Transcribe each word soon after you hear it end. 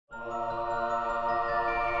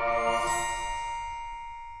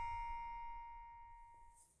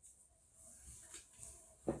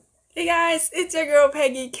Hey guys, it's your girl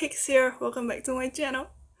Peggy Cakes here. Welcome back to my channel.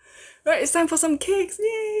 Right, it's time for some cakes.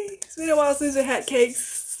 Yay! It's been a while since we had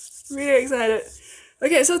cakes. Really excited.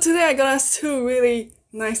 Okay, so today I got us two really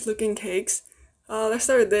nice looking cakes. Let's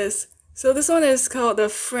start with this. So this one is called the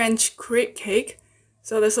French crepe cake.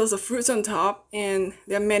 So there's also fruits on top and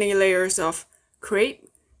there are many layers of crepe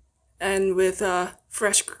and with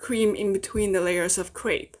fresh cream in between the layers of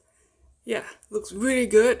crepe. Yeah, looks really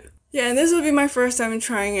good. Yeah, and this will be my first time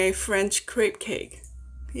trying a French crepe cake.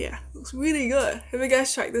 Yeah, looks really good. Have you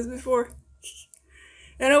guys tried this before?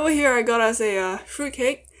 And over here I got us a fruit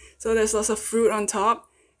cake. So there's lots of fruit on top.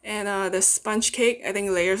 And there's sponge cake, I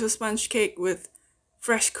think layers of sponge cake with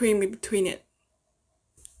fresh cream in between it.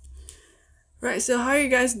 Right, so how are you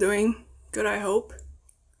guys doing? Good, I hope.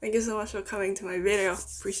 Thank you so much for coming to my video.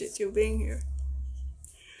 Appreciate you being here.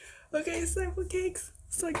 Okay, it's time for cakes.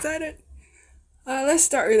 So excited. Let's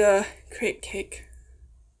start with a crepe cake.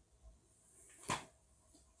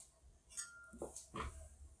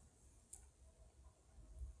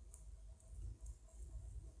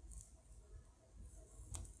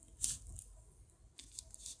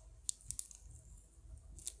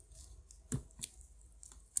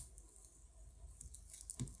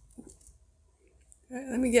 Alright,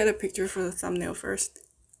 let me get a picture for the thumbnail first.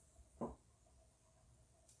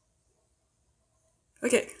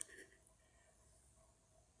 Okay.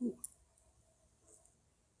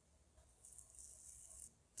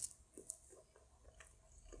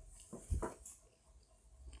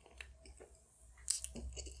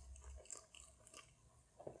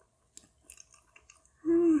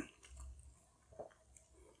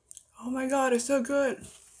 Oh my god, it's so good.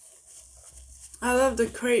 I love the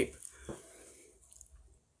crepe.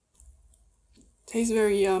 Tastes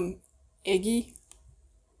very eggy.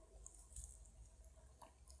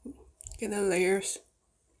 Get the layers.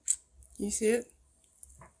 You see it?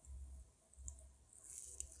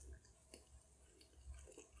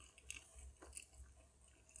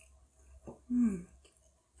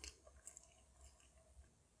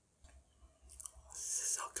 This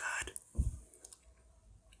is so good.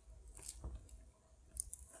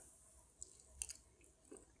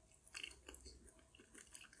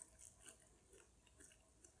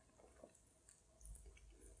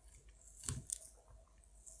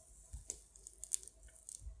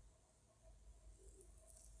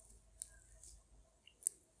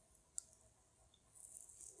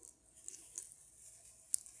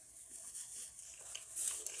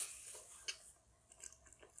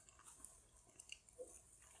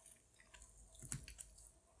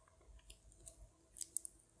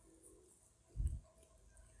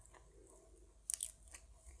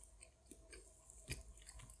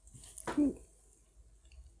 Ooh.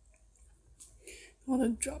 I want to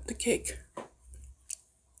drop the cake.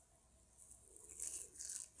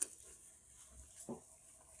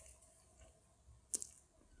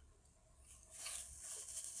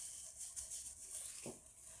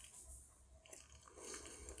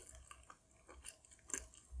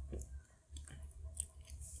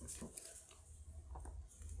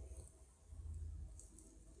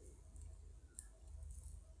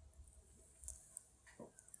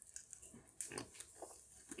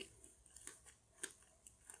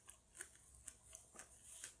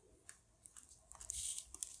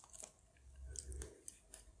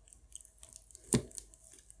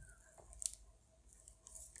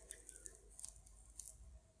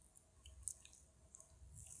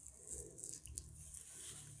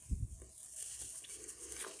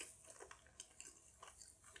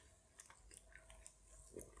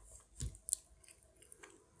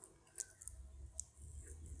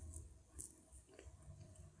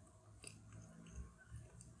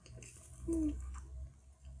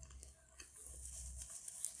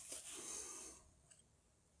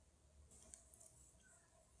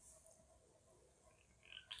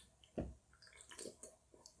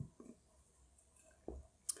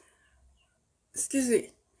 Excuse me.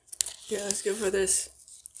 Yeah, let's go for this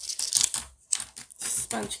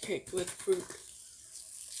sponge cake with fruit.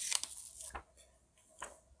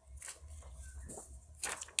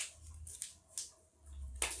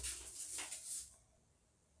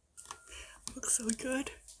 Looks so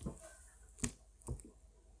good.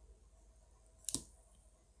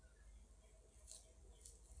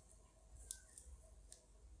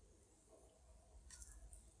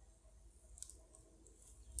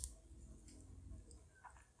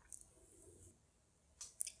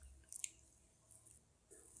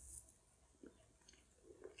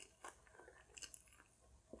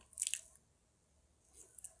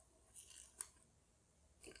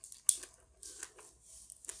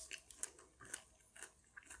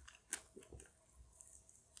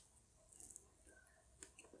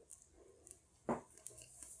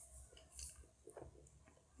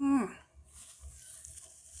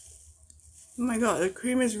 Oh my god, the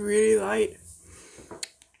cream is really light.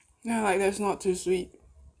 Yeah, like that's not too sweet.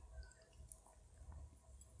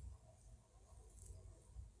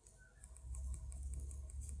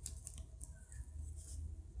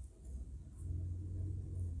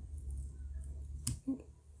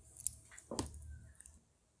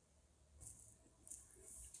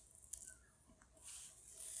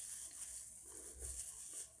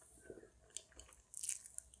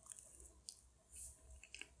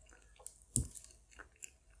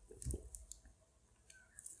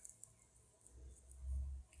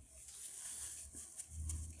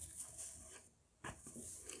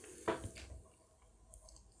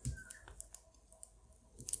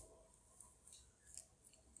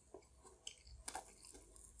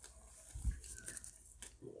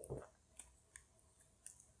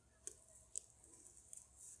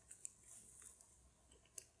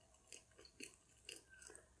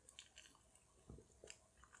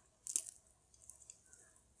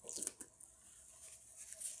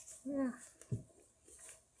 Yeah.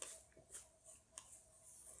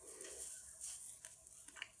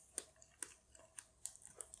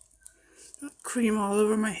 Cream all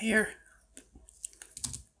over my hair.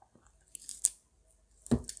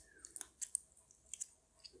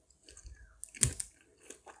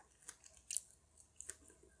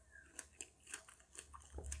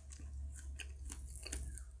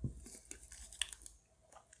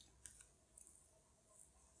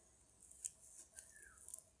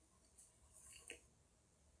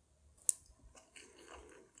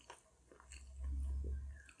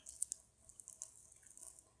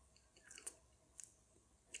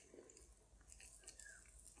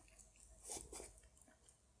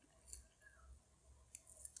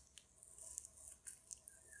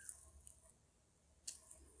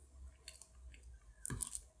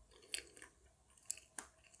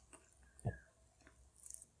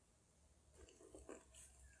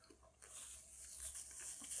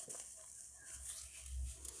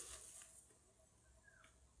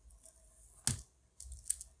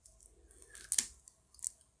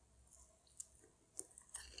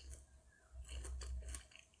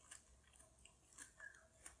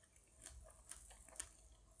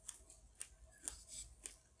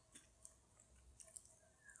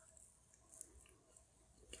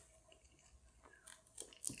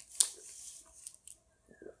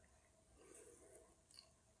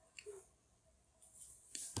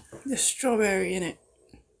 There's strawberry in it.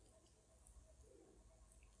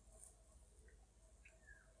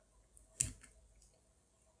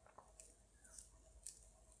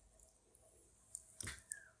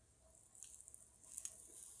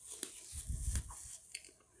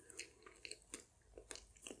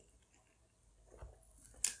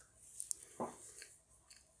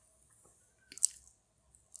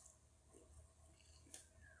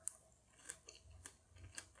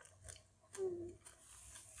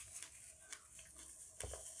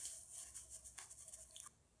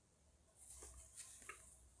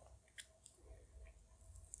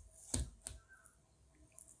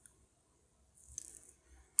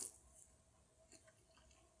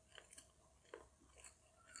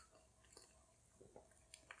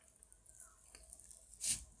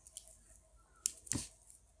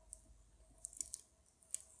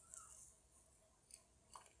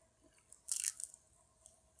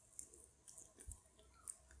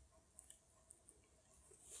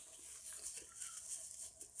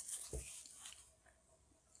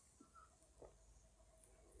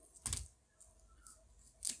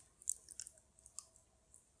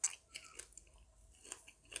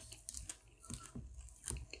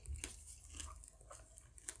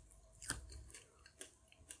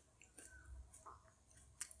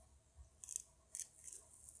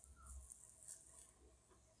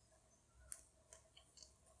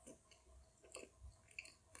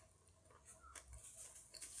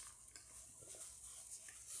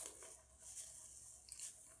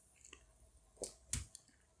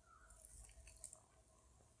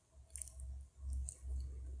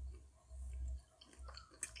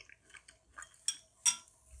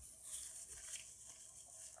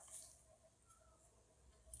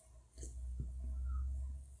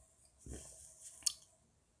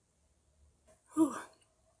 Whew.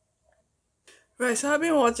 Right, so I've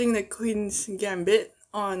been watching The Queen's Gambit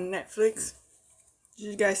on Netflix. Did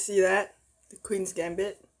you guys see that? The Queen's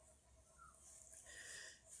Gambit.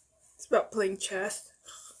 It's about playing chess.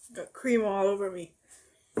 Got cream all over me.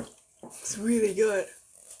 It's really good.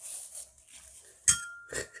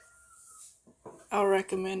 I'll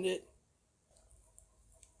recommend it.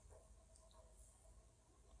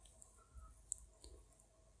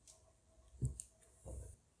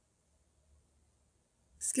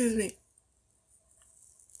 Excuse me.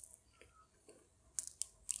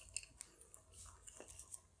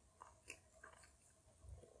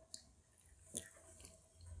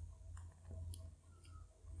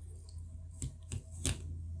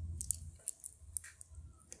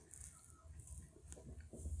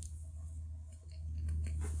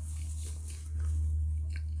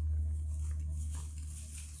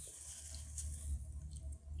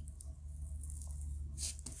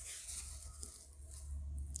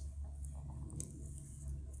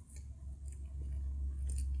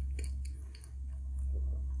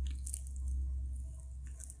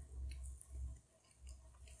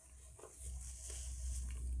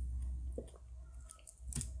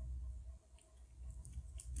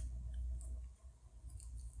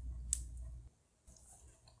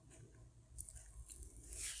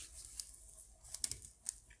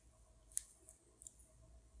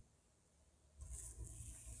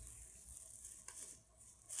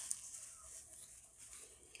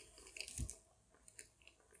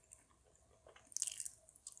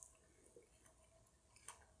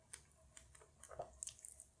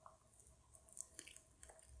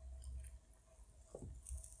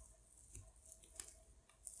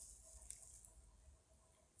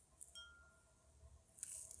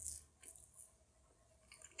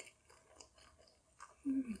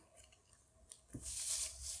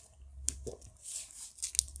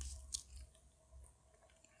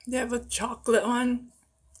 They have a chocolate one.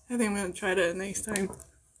 I think I'm gonna try that next time.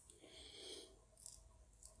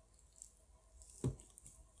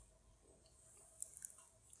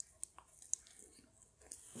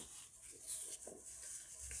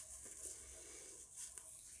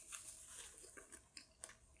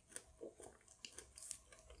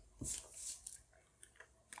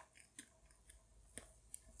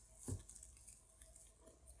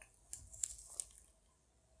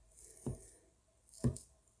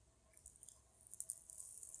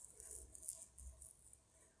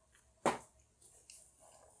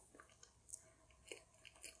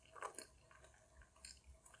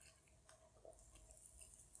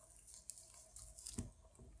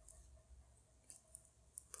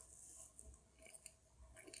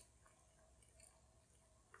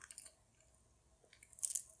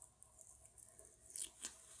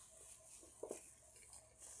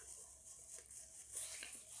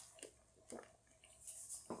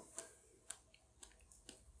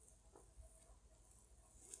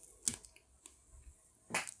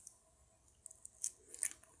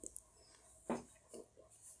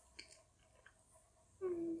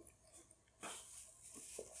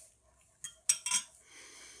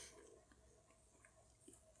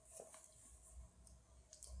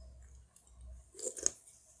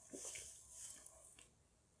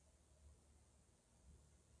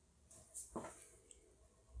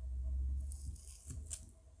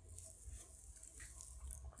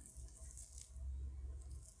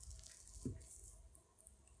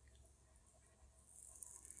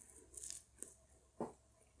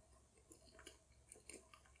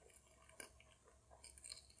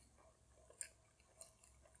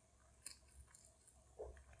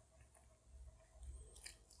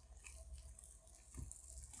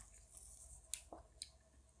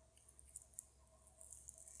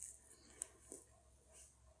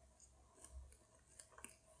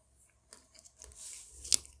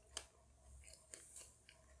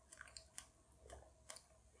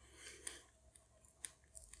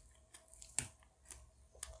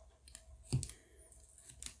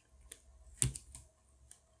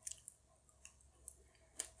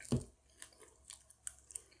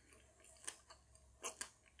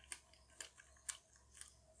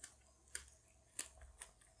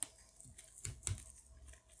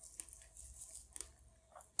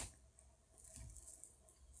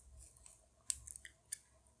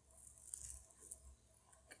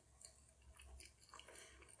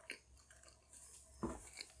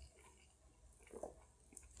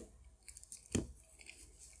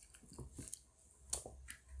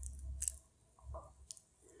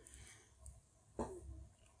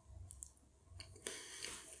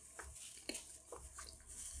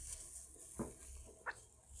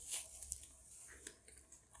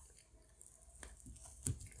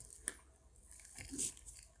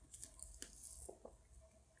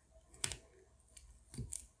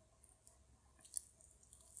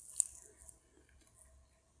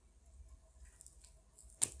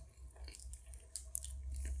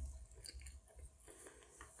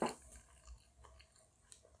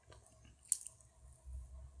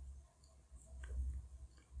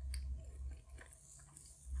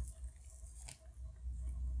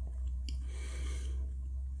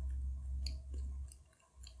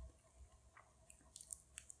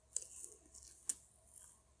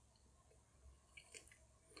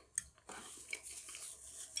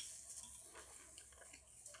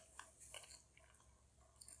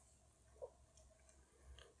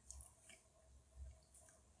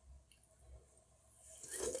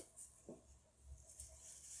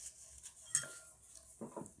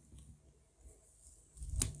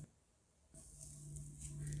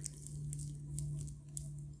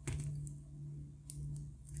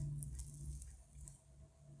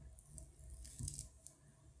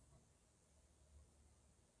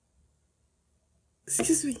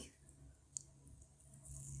 Excuse me.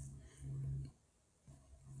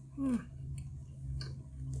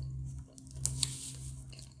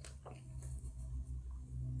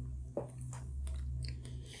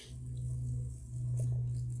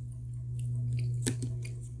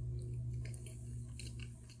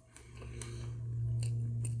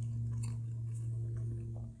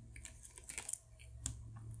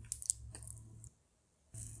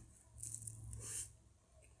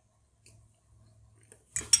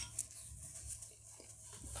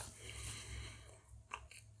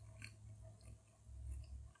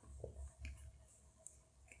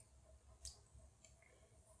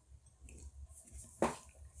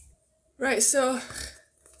 Right, so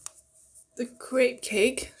the crepe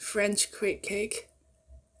cake, French crepe cake,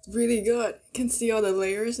 really good. You can see all the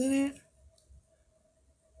layers in it.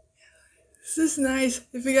 This is nice.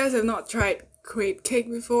 If you guys have not tried crepe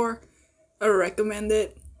cake before, I recommend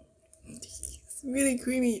it. It's really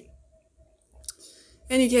creamy.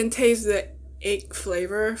 And you can taste the egg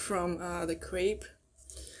flavor from the crepe.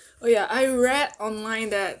 Oh yeah, I read online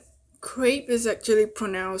that crepe is actually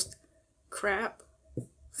pronounced crap.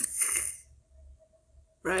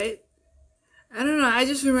 Right? I don't know, I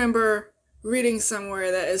just remember reading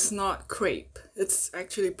somewhere that it's not crepe. It's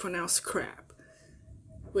actually pronounced crap.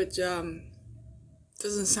 Which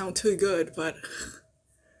doesn't sound too good, but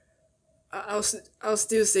I'll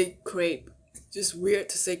still say crepe. Just weird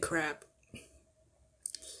to say crap.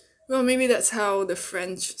 Well, maybe that's how the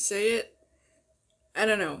French say it. I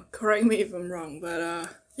don't know. Correct me if I'm wrong, but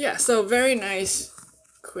yeah. So very nice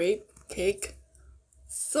crepe cake.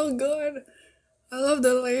 So good. I love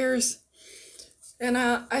the layers. And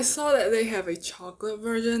I saw that they have a chocolate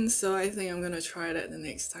version, so I think I'm gonna try that the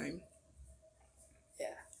next time.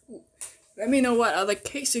 Yeah. Let me know what other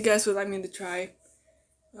cakes you guys would like me to try.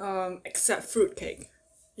 Except fruitcake.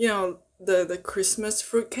 You know, the Christmas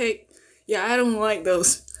fruitcake. Yeah, I don't like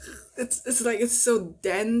those. It's like it's so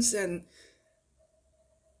dense and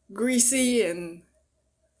greasy and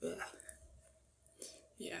ugh.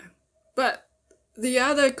 Yeah. But the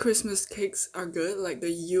other Christmas cakes are good, like the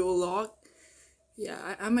Yule log.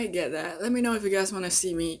 Yeah, I might get that. Let me know if you guys want to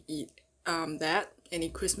see me eat that. Any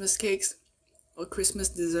Christmas cakes or Christmas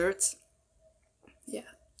desserts. Yeah.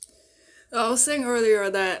 I was saying earlier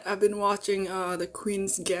that I've been watching The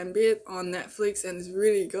Queen's Gambit on Netflix and it's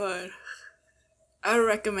really good. I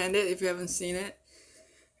recommend it if you haven't seen it.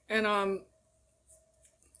 And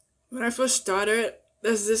when I first started,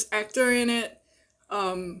 there's this actor in it,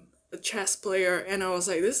 a chess player, and I was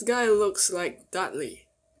like, this guy looks like Dudley.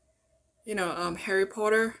 You know, Harry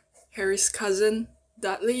Potter, Harry's cousin,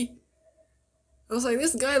 Dudley. I was like,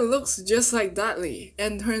 this guy looks just like Dudley,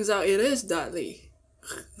 and turns out it is Dudley.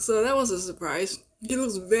 So that was a surprise. He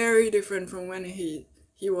looks very different from when he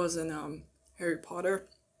was in Harry Potter.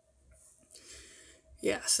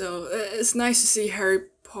 Yeah, so it's nice to see Harry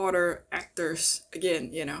Potter actors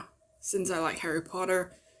again, you know, since I like Harry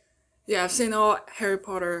Potter. Yeah, I've seen all Harry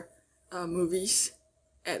Potter movies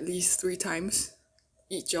at least 3 times,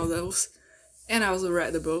 each of those. And I also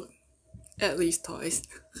read the book at least twice.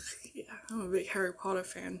 Yeah, I'm a big Harry Potter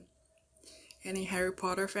fan. Any Harry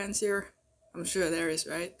Potter fans here? I'm sure there is,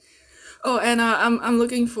 right? Oh, and I'm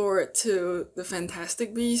looking forward to the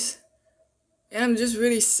Fantastic Beasts. And I'm just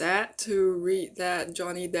really sad to read that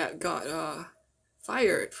Johnny Depp got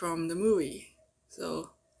fired from the movie.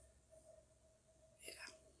 So, yeah,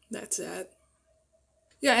 that's sad.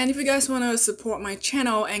 Yeah, and if you guys want to support my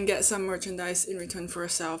channel and get some merchandise in return for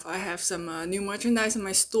yourself, I have some new merchandise in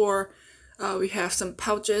my store. We have some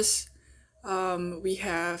pouches. We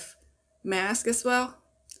have masks as well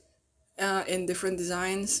in different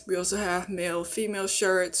designs. We also have male, female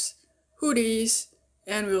shirts, hoodies,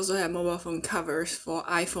 and we also have mobile phone covers for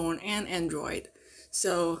iPhone and Android.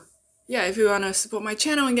 So yeah, if you want to support my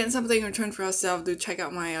channel and get something in return for yourself, do check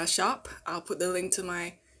out my shop. I'll put the link to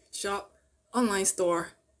my shop online store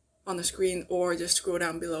on the screen, or just scroll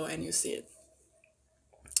down below and you'll see it.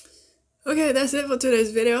 Okay, that's it for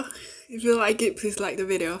today's video. If you like it, please like the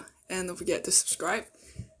video and don't forget to subscribe.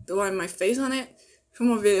 The one with my face on it for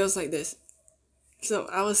more videos like this. So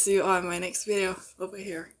I will see you all in my next video over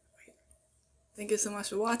here. Thank you so much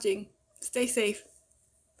for watching. Stay safe.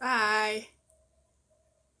 Bye.